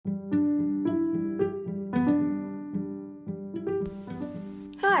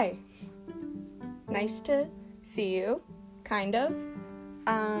nice to see you, kind of.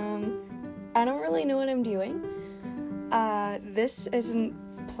 I don't really know what I'm doing. This isn't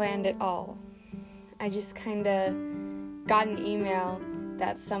planned at all. I just kind of got an email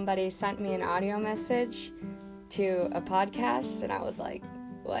that somebody sent me an audio message to a podcast, and I was like,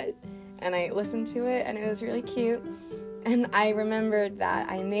 what? And I listened to it, and it was really cute. And I remembered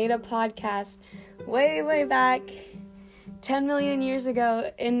that I made a podcast way, way back 10 million years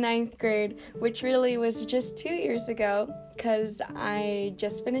ago in 9th grade, which really was just 2 years ago, because I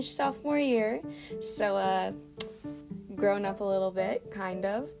just finished sophomore year, so grown up a little bit, kind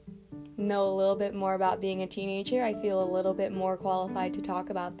of. Know a little bit more about being a teenager. I feel a little bit more qualified to talk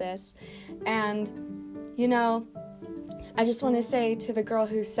about this. And, I just want to say to the girl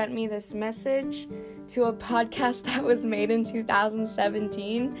who sent me this message to a podcast that was made in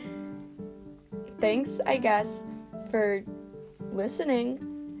 2017, thanks, I guess, for listening.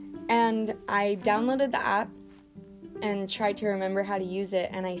 And I downloaded the app and tried to remember how to use it,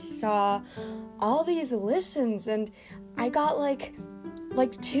 and I saw all these listens, and I got like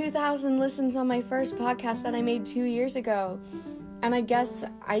 2,000 listens on my first podcast that I made 2 years ago. And I guess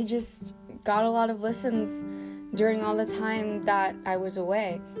I just got a lot of listens during all the time that I was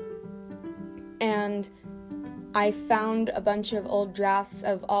away. And I found a bunch of old drafts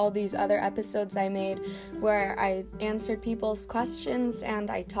of all these other episodes I made where I answered people's questions and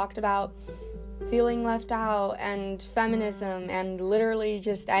I talked about feeling left out and feminism and literally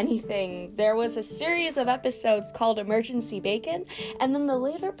just anything. There was a series of episodes called Emergency Bacon, and then the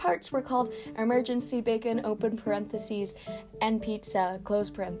later parts were called Emergency Bacon, open parentheses, and pizza,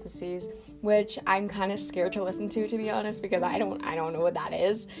 close parentheses, which I'm kind of scared to listen to be honest, because I don't know what that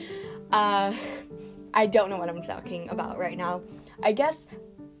is. I don't know what I'm talking about right now. I guess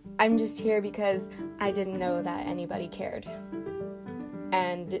I'm just here because I didn't know that anybody cared.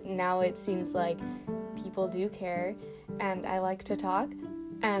 And now it seems like people do care, and I like to talk,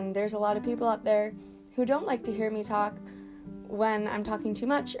 and there's a lot of people out there who don't like to hear me talk when I'm talking too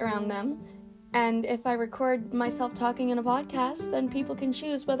much around them, and if I record myself talking in a podcast, then people can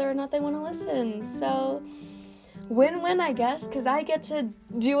choose whether or not they want to listen. So, win-win, I guess, because I get to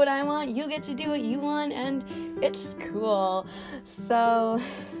do what I want, you get to do what you want, and it's cool. So,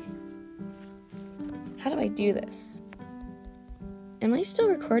 how do I do this? Am I still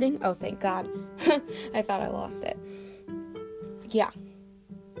recording? Oh, thank God. I thought I lost it. Yeah.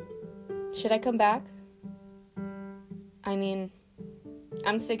 Should I come back? I mean,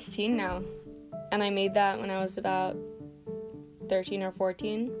 I'm 16 now, and I made that when I was about 13 or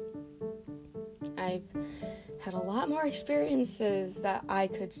 14. I've had a lot more experiences that I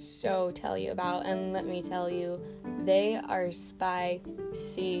could so tell you about, and let me tell you, they are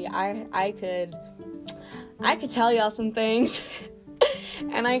spicy. I could tell y'all some things.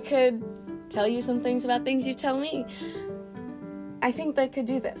 And I could tell you some things about things you tell me. I think they could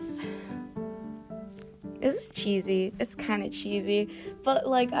do this. Is this cheesy? It's kind of cheesy, but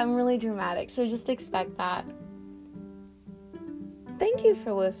I'm really dramatic, so just expect that. Thank you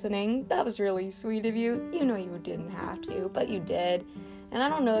for listening. That was really sweet of you. You know you didn't have to, but you did. And I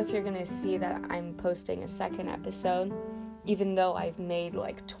don't know if you're gonna see that I'm posting a second episode, even though I've made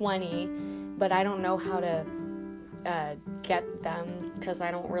 20, but I don't know how to get them because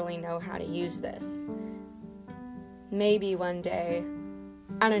I don't really know how to use this. Maybe one day.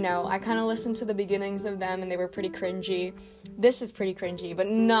 I don't know. I kind of listened to the beginnings of them and they were pretty cringy. This is pretty cringy, but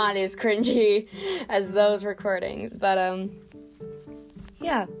not as cringy as those recordings. But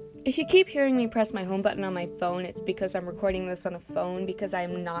yeah. If you keep hearing me press my home button on my phone, it's because I'm recording this on a phone because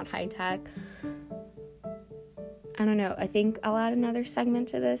I'm not high tech. I don't know. I think I'll add another segment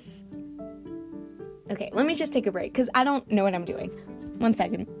to this. Okay, let me just take a break, because I don't know what I'm doing. 1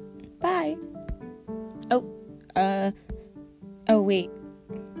 second. Bye. Oh, wait.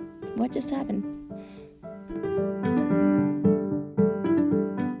 What just happened?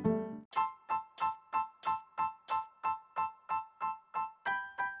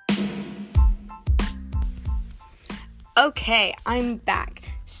 Okay, I'm back.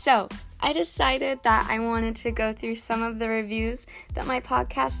 So, I decided that I wanted to go through some of the reviews that my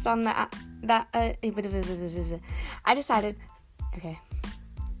podcasts on the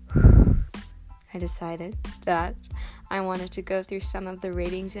I decided that I wanted to go through some of the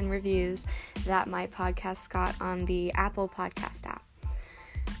ratings and reviews that my podcast got on the Apple Podcast app.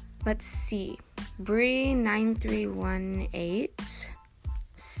 Let's see. Bree9318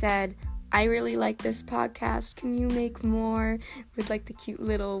 said, I really like this podcast. Can you make more? With the cute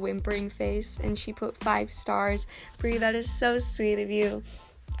little whimpering face. And she put 5 stars. Bree, that is so sweet of you.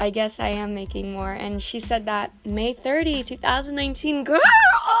 I guess I am making more. And she said that May 30, 2019. Girl!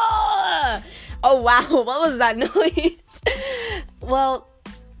 Oh, wow. What was that noise? Well,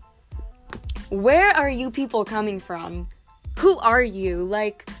 where are you people coming from? Who are you?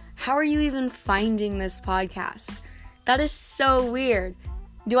 Like, how are you even finding this podcast? That is so weird.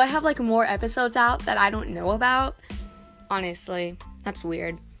 Do I have, like, more episodes out that I don't know about? Honestly, that's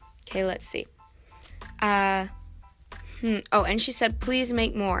weird. Okay, let's see. Oh, and she said, please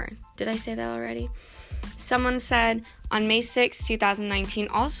make more. Did I say that already? Someone said, on May 6, 2019,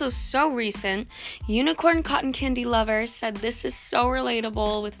 also so recent, Unicorn Cotton Candy Lover said, this is so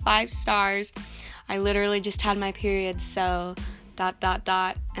relatable with 5 stars. I literally just had my period, so... ...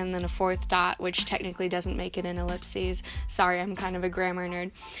 and then a 4th dot, which technically doesn't make it in ellipses. Sorry, I'm kind of a grammar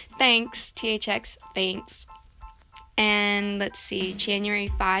nerd. Thanks, THX, thanks. And let's see, January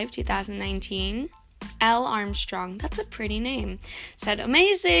 5, 2019, L. Armstrong, that's a pretty name, said,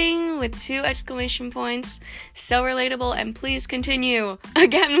 amazing, with 2 exclamation points, so relatable, and please continue,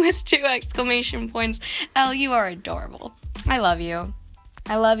 again with 2 exclamation points. L, you are adorable. I love you.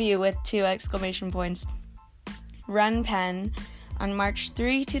 I love you with 2 exclamation points. Run Pen, on March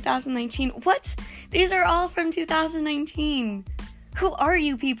 3, 2019. What? These are all from 2019. Who are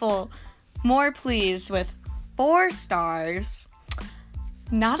you people? More please with 4 stars.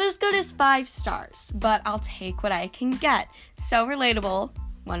 Not as good as 5 stars, but I'll take what I can get. So relatable.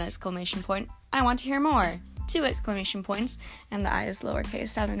 1 exclamation point. I want to hear more. 2 exclamation points. And the I is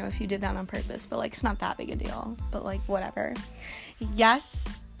lowercase. I don't know if you did that on purpose, but like it's not that big a deal. But like whatever. Yes,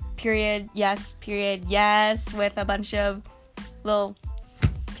 period. Yes, period. Yes, with a bunch of little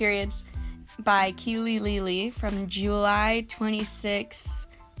periods by Keely Lily from July 26,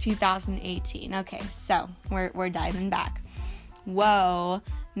 2018. Okay, so we're diving back. Whoa,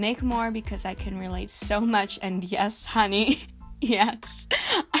 make more because I can relate so much, and yes, honey, yes,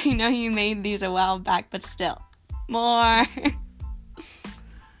 I know you made these a while back, but still, more.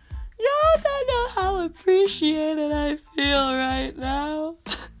 Y'all don't know how appreciated I feel right now.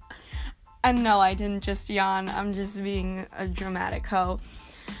 And no, I didn't just yawn. I'm just being a dramatic hoe.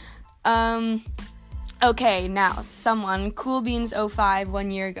 Okay, now, someone, Cool Beans 05, 1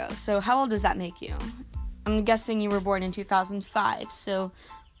 year ago. So how old does that make you? I'm guessing you were born in 2005. So,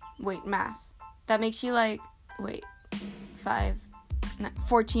 wait, math. That makes you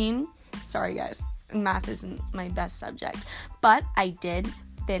 14? Sorry, guys. Math isn't my best subject. But I did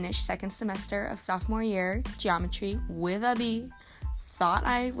finish 2nd semester of sophomore year, geometry, with a B. Thought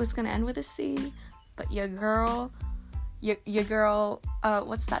I was gonna end with a C, but your girl,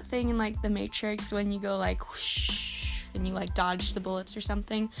 what's that thing in like the Matrix when you go like whoosh and you like dodge the bullets or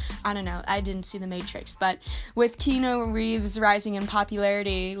something? I don't know. I didn't see the Matrix, but with Keanu Reeves rising in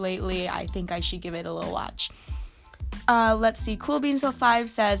popularity lately, I think I should give it a little watch. Let's see. Cool Beans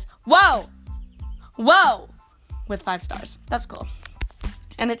 05 says, whoa, with 5 stars. That's cool.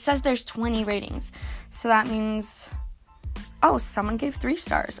 And it says there's 20 ratings, so that means. Oh, someone gave 3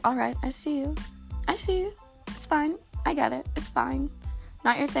 stars. All right, I see you. It's fine. I get it. It's fine.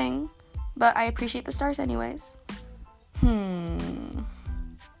 Not your thing, but I appreciate the stars anyways.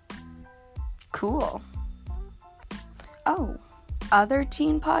 Cool. Oh, other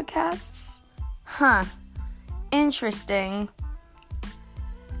teen podcasts? Huh. Interesting.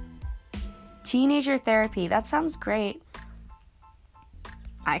 Teenager therapy. That sounds great.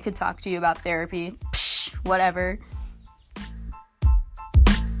 I could talk to you about therapy. Psh, whatever.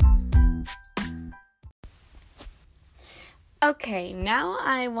 Okay, now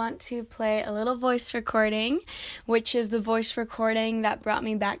I want to play a little voice recording, which is the voice recording that brought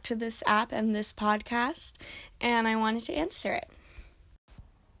me back to this app and this podcast, and I wanted to answer it.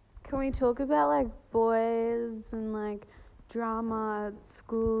 Can we talk about, like, boys and, like, drama at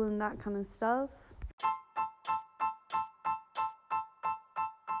school and that kind of stuff?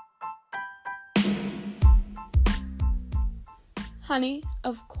 Honey,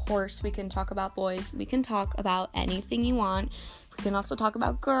 of course we can talk about boys. We can talk about anything you want. We can also talk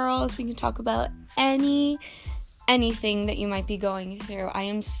about girls. We can talk about anything that you might be going through. I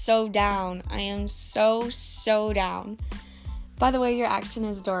am so down. I am so down. By the way, your accent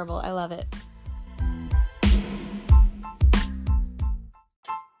is adorable. I love it.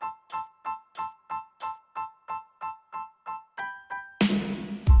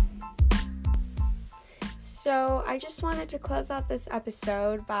 So I just wanted to close out this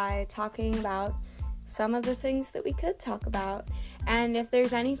episode by talking about some of the things that we could talk about. And if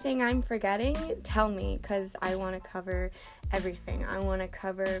there's anything I'm forgetting, tell me, because I want to cover everything. I want to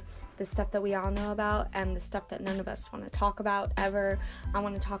cover the stuff that we all know about and the stuff that none of us want to talk about ever. I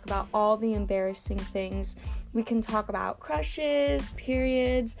want to talk about all the embarrassing things. We can talk about crushes,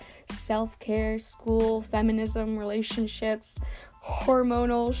 periods, self-care, school, feminism, relationships,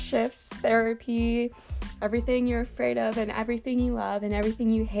 hormonal shifts, therapy, everything you're afraid of and everything you love and everything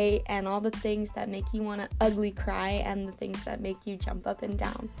you hate, and all the things that make you want to ugly cry and the things that make you jump up and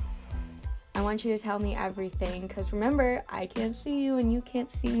down. I want you to tell me everything, because remember, I can't see you and you can't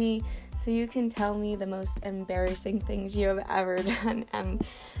see me, so you can tell me the most embarrassing things you have ever done, and,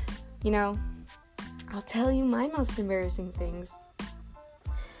 you know, I'll tell you my most embarrassing things.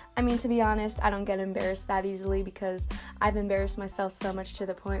 I mean, to be honest, I don't get embarrassed that easily, because I've embarrassed myself so much to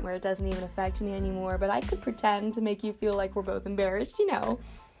the point where it doesn't even affect me anymore, but I could pretend to make you feel like we're both embarrassed, you know,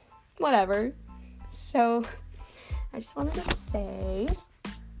 whatever. So, I just wanted to say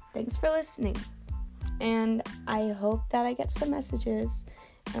thanks for listening, and I hope that I get some messages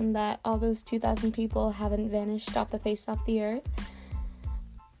and that all those 2,000 people haven't vanished off the face of the earth.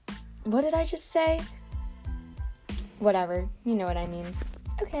 What did I just say? Whatever, you know what I mean.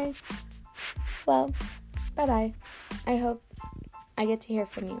 Okay, well, bye-bye. I hope I get to hear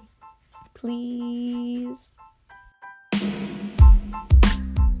from you. Please.